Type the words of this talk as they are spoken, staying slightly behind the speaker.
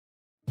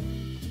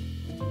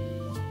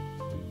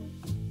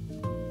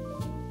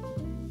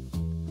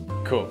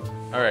Cool.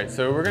 All right,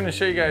 so we're gonna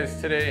show you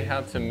guys today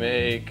how to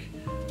make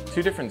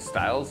two different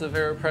styles of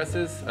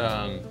Aeropresses.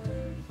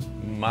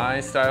 My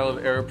style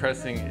of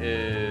Aeropressing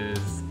is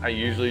I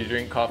usually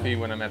drink coffee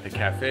when I'm at the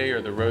cafe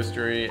or the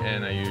roastery,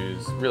 and I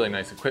use really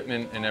nice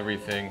equipment and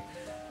everything.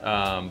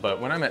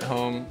 But when I'm at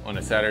home on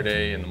a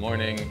Saturday in the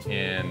morning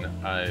and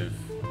I've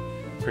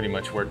pretty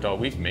much worked all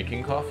week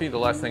making coffee, the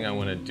last thing I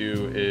want to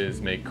do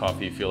is make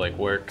coffee feel like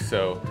work.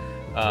 So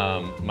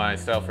my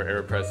style for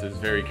Aeropress is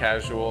very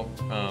casual.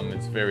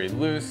 It's very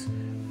loose,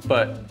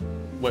 but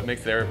what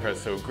makes the Aeropress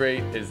so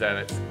great is that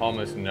it's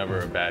almost never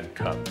a bad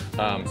cup.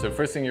 So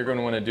first thing you're going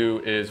to want to do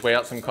is weigh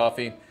out some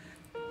coffee.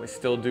 We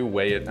still do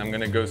weigh it. I'm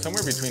going to go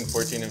somewhere between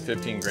 14 and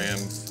 15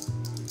 grams.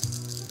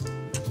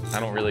 I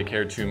don't really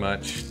care too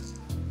much,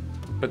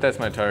 but that's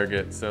my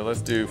target. So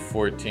let's do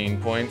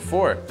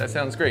 14.4. That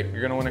sounds great.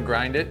 You're going to want to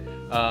grind it.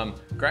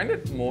 Grind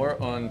it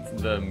more on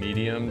the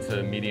medium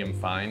to medium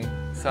fine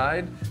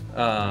side.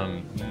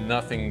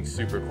 Nothing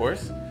super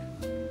coarse.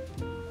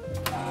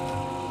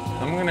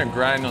 I'm gonna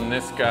grind on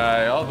this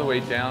guy all the way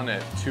down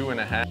at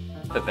 2.5.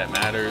 But that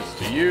matters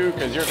to you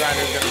because your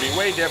grinder is gonna be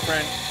way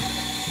different.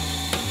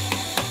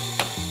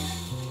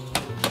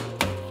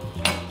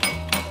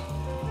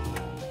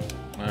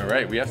 All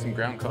right, we have some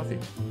ground coffee.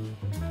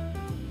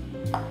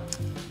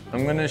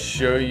 I'm gonna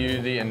show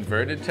you the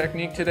inverted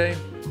technique today.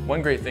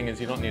 One great thing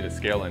is you don't need a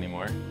scale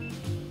anymore,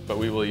 but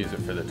we will use it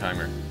for the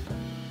timer.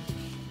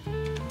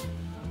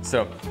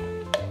 So,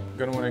 I'm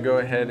gonna wanna go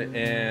ahead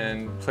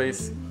and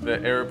place the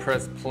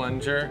Aeropress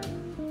plunger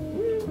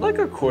like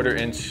a 1/4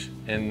 inch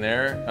in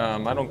there.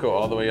 I don't go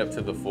all the way up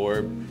to the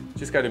forb.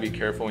 Just gotta be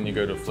careful when you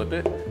go to flip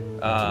it.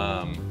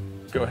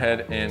 Go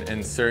ahead and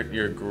insert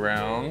your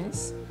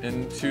grounds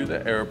into the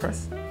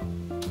Aeropress.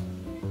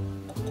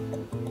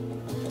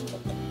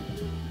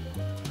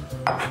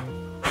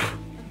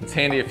 It's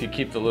handy if you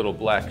keep the little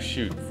black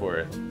chute for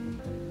it.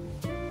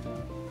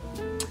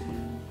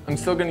 I'm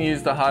still going to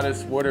use the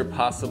hottest water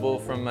possible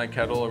from my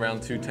kettle,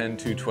 around 210,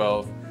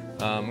 212.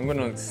 I'm going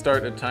to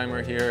start a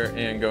timer here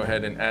and go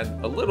ahead and add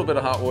a little bit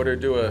of hot water,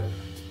 do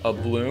a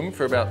bloom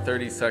for about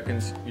 30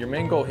 seconds. Your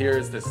main goal here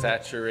is to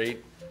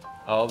saturate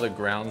all the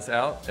grounds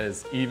out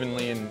as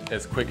evenly and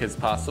as quick as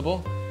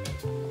possible.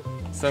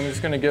 So I'm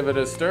just going to give it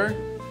a stir.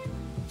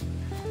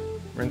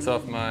 Rinse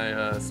off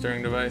my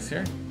stirring device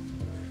here.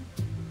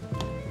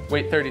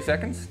 Wait 30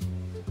 seconds.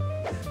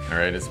 All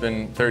right, it's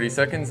been 30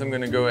 seconds. I'm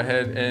going to go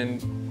ahead and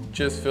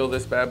just fill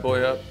this bad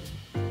boy up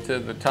to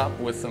the top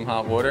with some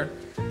hot water.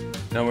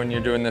 Now when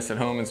you're doing this at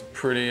home, it's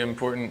pretty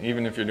important,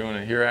 even if you're doing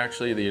it here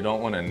actually, that you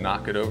don't want to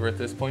knock it over at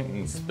this point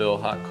and spill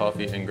hot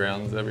coffee and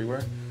grounds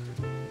everywhere.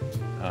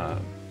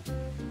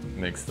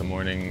 Makes the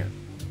morning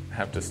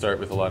have to start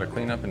with a lot of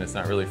cleanup and it's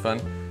not really fun.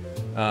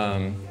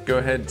 Go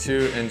ahead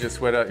too and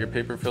just wet out your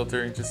paper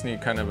filter. You just need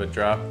kind of a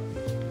drop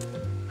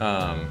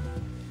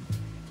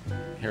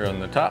here on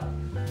the top.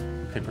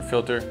 Paper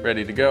filter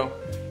ready to go.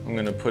 I'm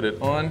going to put it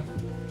on.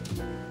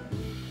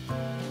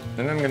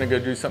 And then I'm gonna go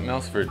do something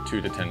else for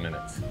 2 to 10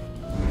 minutes.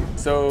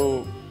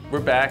 So we're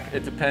back.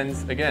 It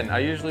depends. Again, I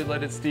usually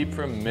let it steep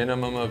for a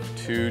minimum of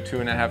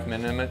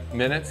 2.5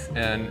 minutes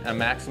and a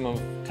maximum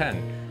of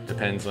 10.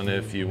 Depends on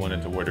if you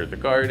wanted to water the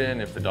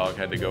garden, if the dog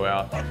had to go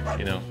out.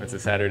 You know, it's a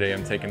Saturday,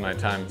 I'm taking my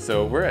time.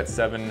 So we're at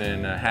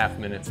 7.5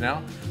 minutes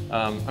now.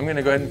 I'm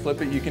gonna go ahead and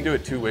flip it. You can do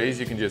it two ways.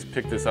 You can just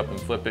pick this up and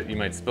flip it. You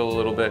might spill a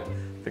little bit.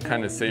 The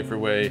kind of safer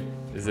way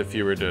is if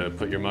you were to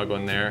put your mug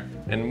on there.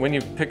 And when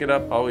you pick it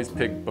up, always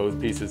pick both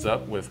pieces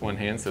up with one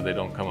hand so they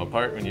don't come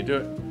apart when you do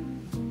it.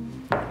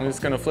 I'm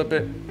just gonna flip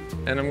it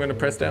and I'm gonna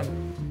press down.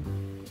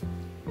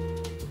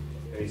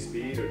 Any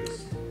speed or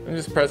just? I'm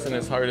just pressing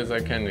as hard as I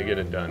can to get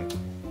it done.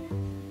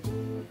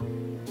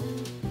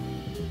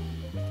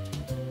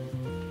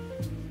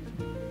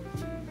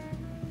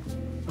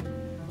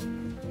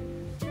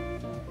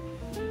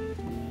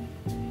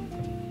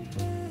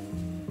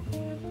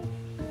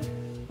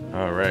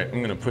 All right,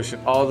 I'm gonna push it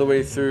all the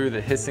way through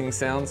the hissing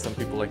sound. Some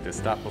people like to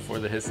stop before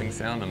the hissing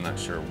sound. I'm not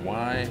sure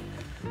why.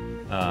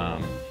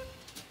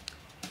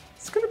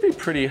 It's gonna be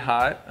pretty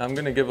hot. I'm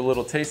gonna give a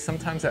little taste.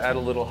 Sometimes I add a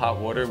little hot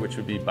water, which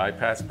would be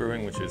bypass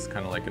brewing, which is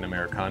kind of like an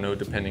Americano,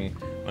 depending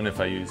on if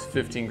I use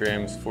 15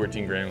 grams,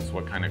 14 grams,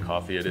 what kind of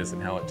coffee it is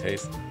and how it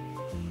tastes.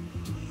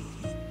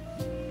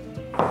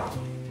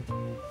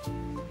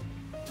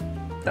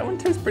 That one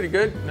tastes pretty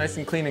good, nice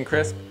and clean and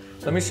crisp.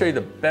 Let me show you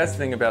the best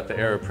thing about the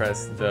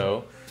Aeropress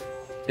though,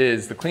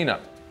 is the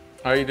cleanup.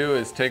 All you do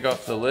is take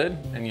off the lid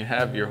and you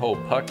have your whole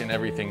puck and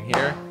everything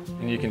here,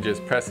 and you can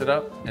just press it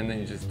up and then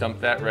you just dump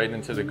that right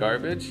into the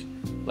garbage,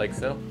 like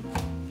so.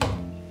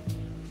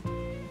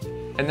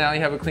 And now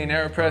you have a clean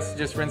Aeropress.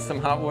 Just rinse some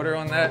hot water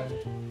on that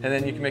and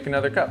then you can make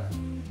another cup.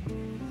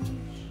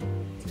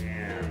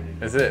 Damn.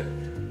 That's it.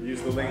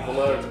 Use the link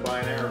below to buy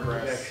an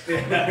Aeropress.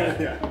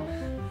 Yeah.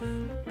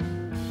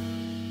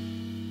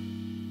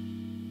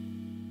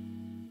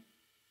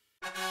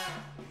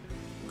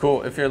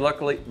 Cool. If you're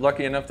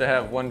lucky enough to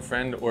have one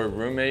friend or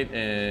roommate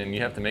and you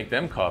have to make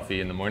them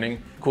coffee in the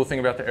morning, cool thing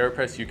about the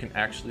Aeropress, you can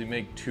actually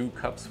make 2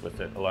 cups with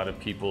it. A lot of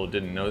people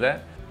didn't know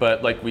that,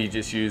 but like we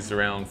just used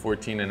around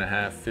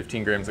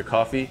 15 grams of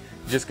coffee,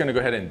 just gonna go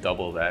ahead and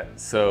double that.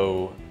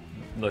 So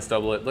let's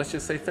double it, let's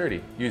just say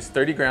 30. Use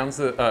 30 grams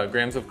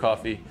of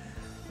coffee,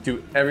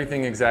 do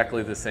everything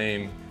exactly the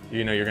same.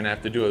 You know, you're gonna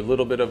have to do a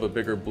little bit of a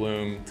bigger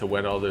bloom to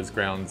wet all those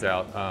grounds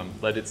out.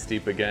 Let it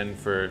steep again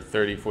for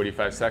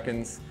 30-45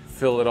 seconds.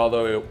 Fill it all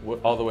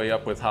the way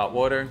up with hot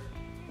water.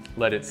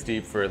 Let it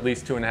steep for at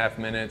least 2.5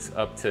 minutes,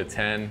 up to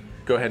 10.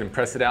 Go ahead and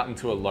press it out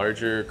into a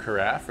larger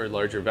carafe or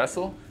larger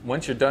vessel.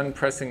 Once you're done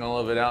pressing all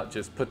of it out,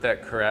 just put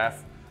that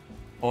carafe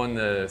on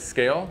the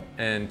scale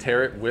and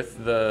tare it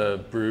with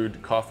the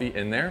brewed coffee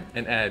in there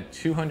and add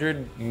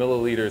 200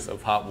 milliliters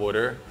of hot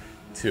water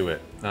to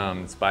it.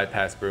 It's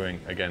bypass brewing,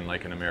 again,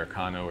 like an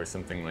Americano or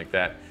something like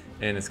that.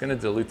 And it's gonna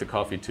dilute the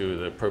coffee to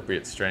the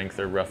appropriate strength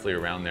or roughly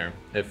around there.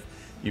 If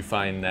you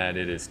find that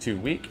it is too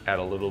weak, add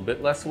a little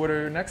bit less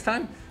water next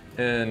time.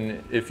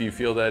 And if you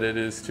feel that it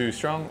is too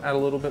strong, add a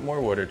little bit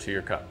more water to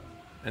your cup.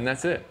 And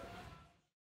that's it.